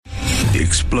The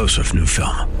explosive new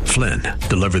film, Flynn,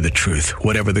 deliver the truth,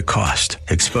 whatever the cost,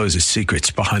 exposes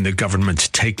secrets behind the government's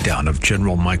takedown of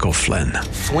General Michael Flynn.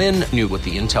 Flynn knew what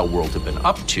the intel world had been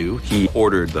up to. He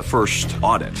ordered the first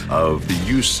audit of the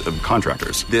use of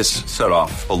contractors. This set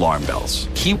off alarm bells.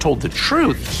 He told the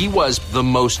truth. He was the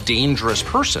most dangerous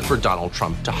person for Donald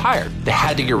Trump to hire. They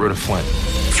had to get rid of Flynn.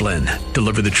 Flynn,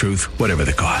 deliver the truth, whatever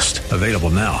the cost. Available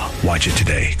now. Watch it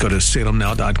today. Go to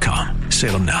salemnow.com.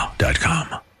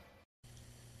 salemnow.com.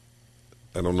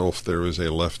 I don't know if there is a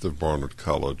left of Barnard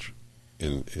College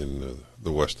in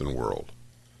the Western world.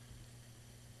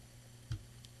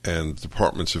 And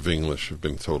departments of English have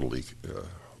been totally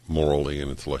morally and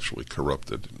intellectually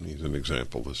corrupted. He's an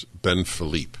example. This Ben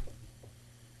Philippe.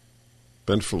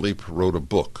 Ben Philippe wrote a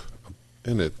book.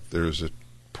 In it, there's a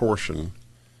portion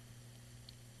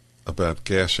about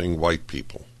gassing white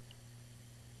people.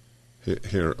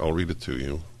 Here, I'll read it to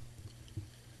you.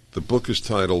 The book is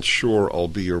titled, Sure, I'll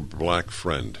Be Your Black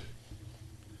Friend.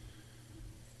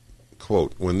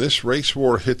 Quote, when this race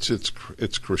war hits its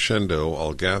crescendo,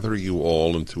 I'll gather you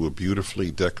all into a beautifully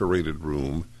decorated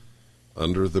room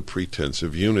under the pretense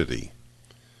of unity.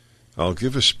 I'll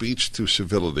give a speech to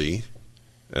civility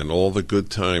and all the good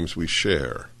times we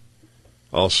share.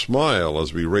 I'll smile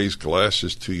as we raise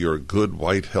glasses to your good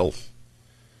white health,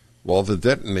 while the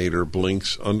detonator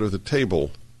blinks under the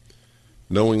table,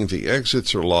 knowing the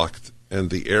exits are locked and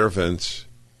the air vents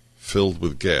filled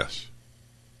with gas.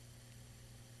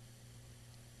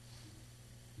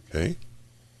 Okay?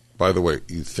 By the way,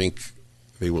 you think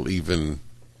they will even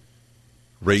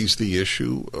raise the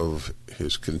issue of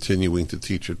his continuing to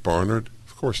teach at Barnard?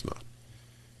 Of course not.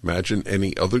 Imagine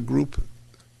any other group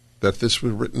that this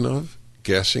was written of,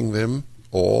 gassing them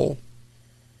all.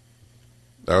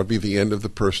 That would be the end of the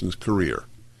person's career.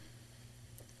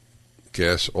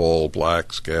 Gas all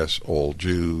blacks, gas all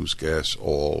Jews, gas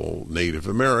all Native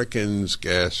Americans,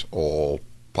 gas all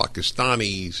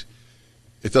Pakistanis.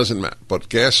 It doesn't matter. But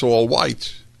gas all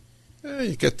whites,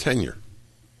 you get tenure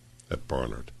at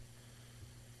Barnard.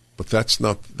 But that's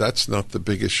not the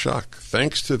biggest shock.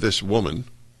 Thanks to this woman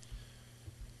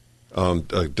on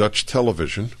Dutch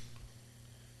television,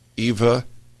 Eva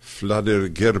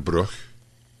Vladergerbruch.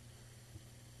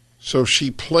 So she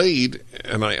played,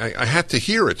 and I had to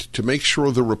hear it to make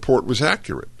sure the report was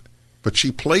accurate. But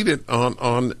she played it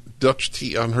on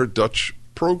her Dutch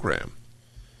program.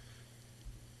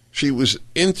 She was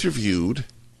interviewed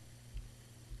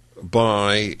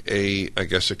by I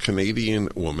guess a Canadian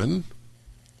woman.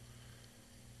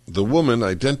 The woman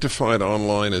identified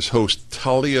online as host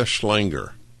Talia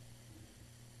Schlanger.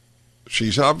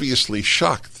 She's obviously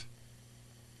shocked,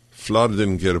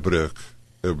 Vladergerbruch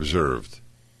observed.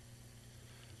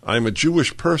 I'm a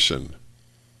Jewish person,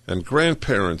 and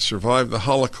grandparents survived the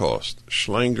Holocaust,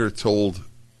 Schlanger told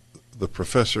the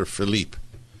Professor Philippe.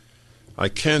 I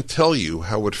can't tell you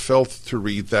how it felt to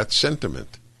read that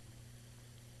sentiment.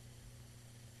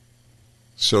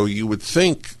 So you would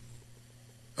think,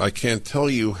 I can't tell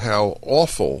you how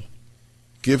awful,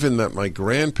 given that my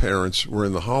grandparents were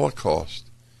in the Holocaust,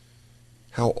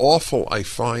 how awful I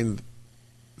find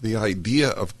the idea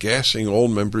of gassing all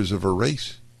members of a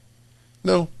race.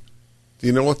 No. Do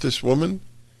you know what this woman?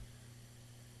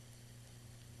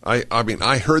 I mean,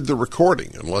 I heard the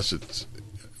recording, unless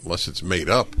it's made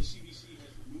up.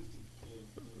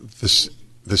 The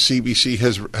CBC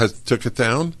has took it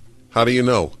down? How do you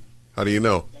know? How do you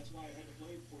know?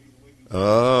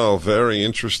 Oh, very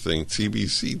interesting.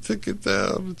 CBC took it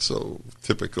down. It's so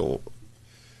typical.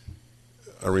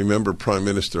 I remember Prime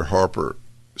Minister Harper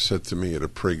said to me at a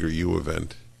Prager U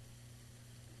event,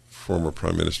 former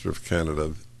Prime Minister of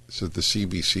Canada, said the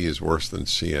CBC is worse than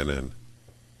CNN.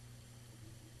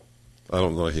 I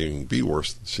don't know if it can be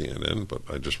worse than CNN, but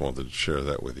I just wanted to share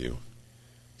that with you.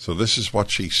 So this is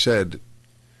what she said,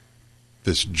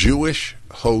 this Jewish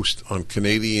host on the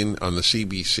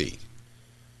CBC.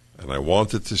 And I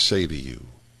wanted to say to you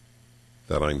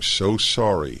that I'm so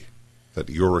sorry that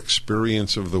your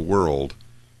experience of the world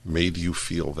made you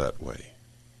feel that way.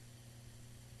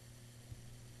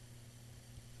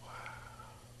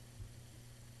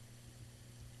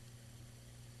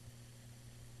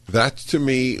 That, to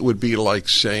me, would be like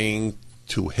saying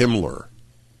to Himmler,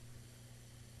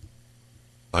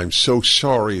 I'm so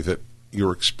sorry that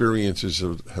your experiences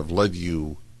have led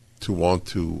you to want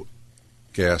to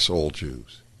gas all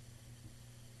Jews.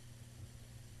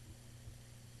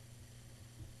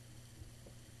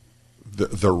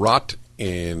 The rot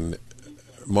in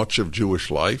much of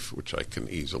Jewish life, which I can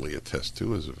easily attest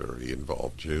to as a very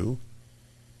involved Jew,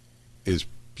 is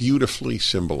beautifully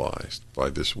symbolized by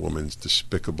this woman's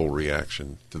despicable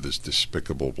reaction to this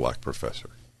despicable black professor.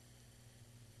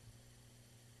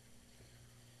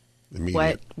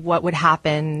 what would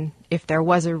happen if there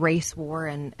was a race war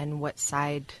and what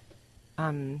side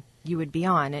you would be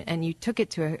on. And you took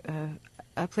it to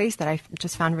a place that I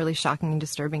just found really shocking and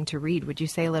disturbing to read. Would you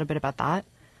say a little bit about that?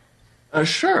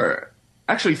 Sure.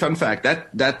 Actually, fun fact,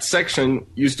 that section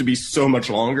used to be so much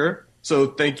longer. So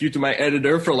thank you to my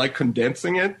editor for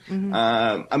condensing it. Mm-hmm.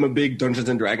 I'm a big Dungeons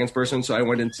and Dragons person, so I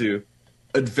went into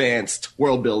advanced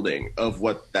world building of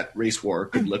what that race war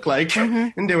could look like.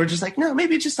 Mm-hmm. And they were just no,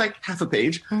 maybe just half a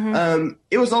page. Mm-hmm.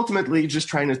 It was ultimately just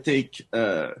trying to take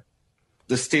the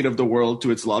state of the world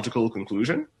to its logical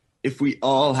conclusion. If we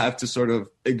all have to sort of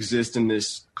exist in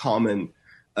this common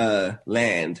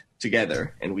land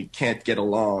together, and we can't get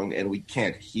along, and we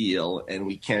can't heal, and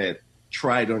we can't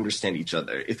try to understand each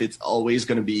other, if it's always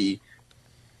going to be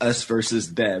us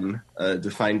versus them,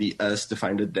 define the us,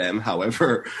 define the them,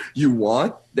 however you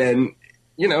want, then,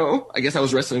 I guess I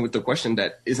was wrestling with the question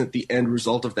that isn't the end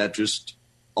result of that just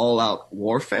all-out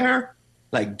warfare,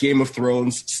 like Game of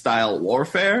Thrones style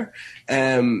warfare,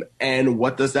 and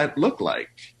what does that look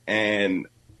like? And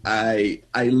I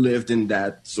lived in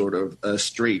that sort of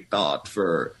straight thought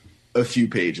for a few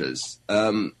pages,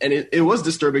 and it was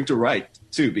disturbing to write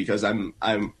too, because I'm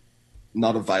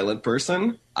not a violent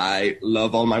person. I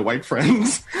love all my white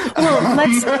friends.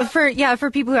 Well,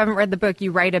 for people who haven't read the book,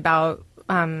 you write about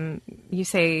you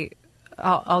say,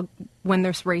 I'll when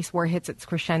this race war hits its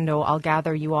crescendo, I'll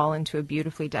gather you all into a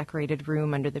beautifully decorated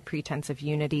room under the pretense of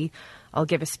unity. I'll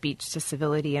give a speech to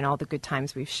civility and all the good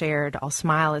times we've shared. I'll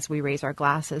smile as we raise our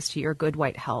glasses to your good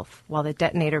white health, while the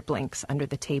detonator blinks under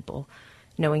the table,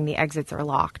 knowing the exits are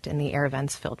locked and the air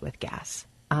vents filled with gas.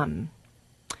 I'm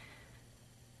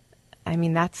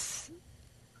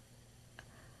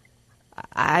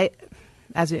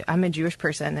a Jewish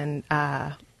person,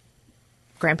 and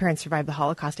grandparents survived the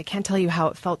Holocaust. I can't tell you how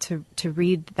it felt to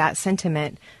read that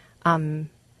sentiment. And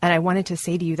I wanted to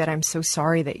say to you that I'm so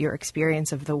sorry that your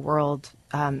experience of the world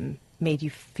made you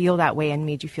feel that way and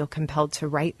made you feel compelled to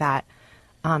write that.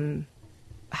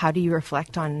 How do you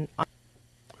reflect on?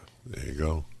 There you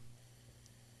go.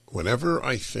 Whenever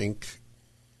I think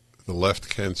the left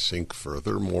can sink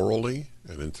further morally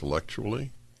and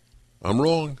intellectually, I'm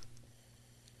wrong.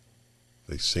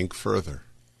 They sink further.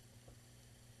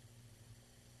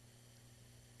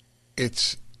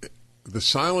 It's the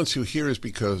silence you hear is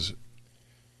because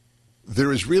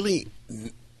there is really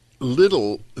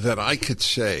little that I could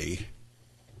say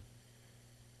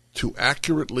to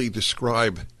accurately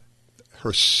describe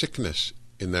her sickness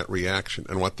in that reaction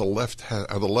and what the left how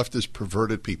the left has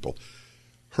perverted people.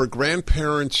 Her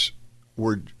grandparents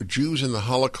were Jews in the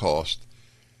Holocaust.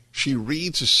 She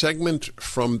reads a segment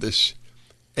from this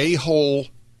a-hole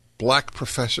black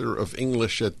professor of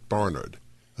English at Barnard,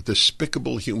 a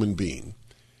despicable human being,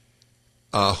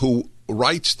 who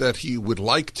writes that he would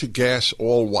like to gas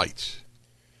all whites.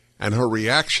 And her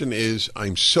reaction is,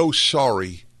 I'm so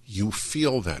sorry you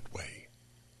feel that way.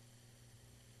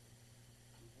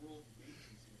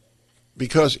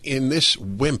 Because in this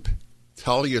wimp,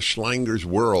 Talia Schlanger's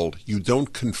world, you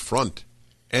don't confront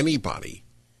anybody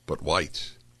but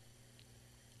whites.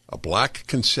 A black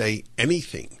can say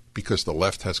anything because the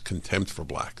left has contempt for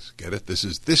blacks. Get it? This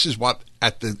is what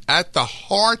at the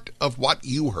heart of what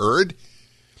you heard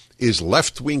is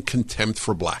left-wing contempt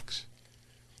for blacks.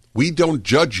 We don't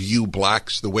judge you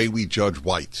blacks the way we judge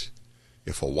whites.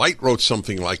 If a white wrote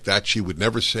something like that, she would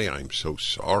never say, I'm so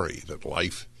sorry that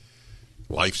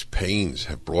life's pains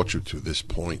have brought you to this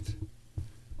point.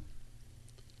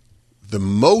 The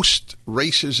most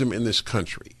racism in this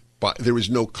country, but there is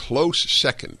no close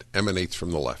second, emanates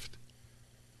from the left.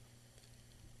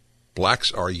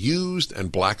 Blacks are used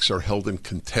and blacks are held in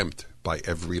contempt by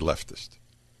every leftist.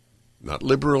 Not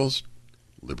liberals.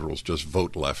 Liberals just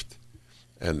vote left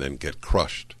and then get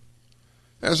crushed.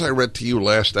 As I read to you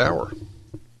last hour,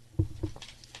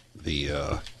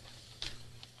 the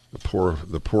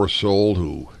poor soul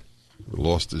who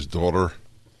lost his daughter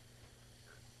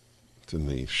in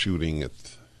the shooting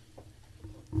at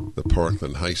the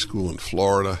Parkland High School in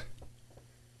Florida,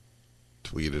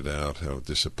 tweeted out how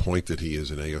disappointed he is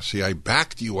in AOC. I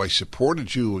backed you. I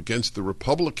supported you against the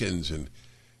Republicans, and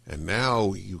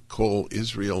now you call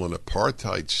Israel an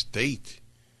apartheid state.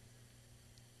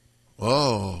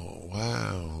 Oh,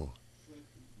 wow.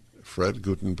 Fred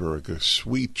Gutenberg, a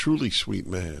sweet, truly sweet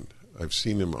man. I've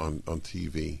seen him on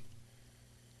TV.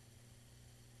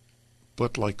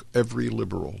 But like every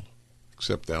liberal,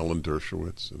 except Alan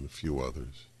Dershowitz and a few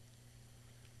others,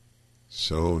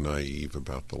 so naive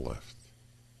about the left.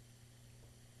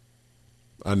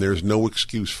 And there's no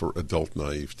excuse for adult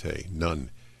naivete,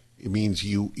 none. It means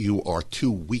you are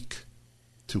too weak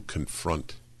to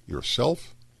confront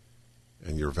yourself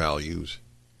and your values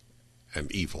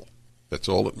and evil. That's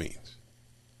all it means.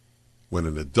 When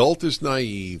an adult is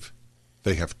naive,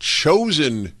 they have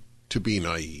chosen to be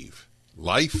naive.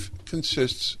 Life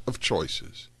consists of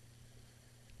choices.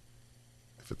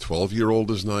 If a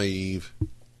 12-year-old is naive,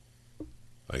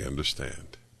 I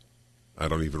understand. I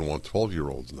don't even want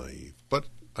 12-year-olds naive, but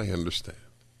I understand.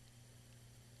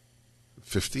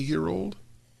 50-year-old?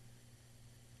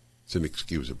 It's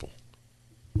inexcusable.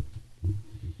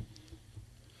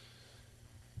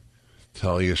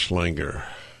 Talia Schlanger.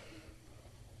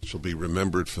 She'll be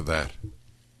remembered for that.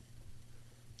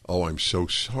 Oh, I'm so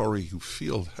sorry you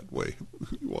feel that way.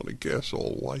 You want to guess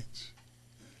all whites.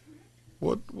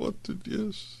 What did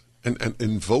yes? And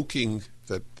invoking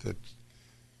that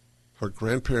her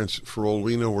grandparents, for all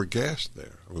we know, were gassed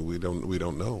there. I mean, we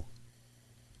don't know.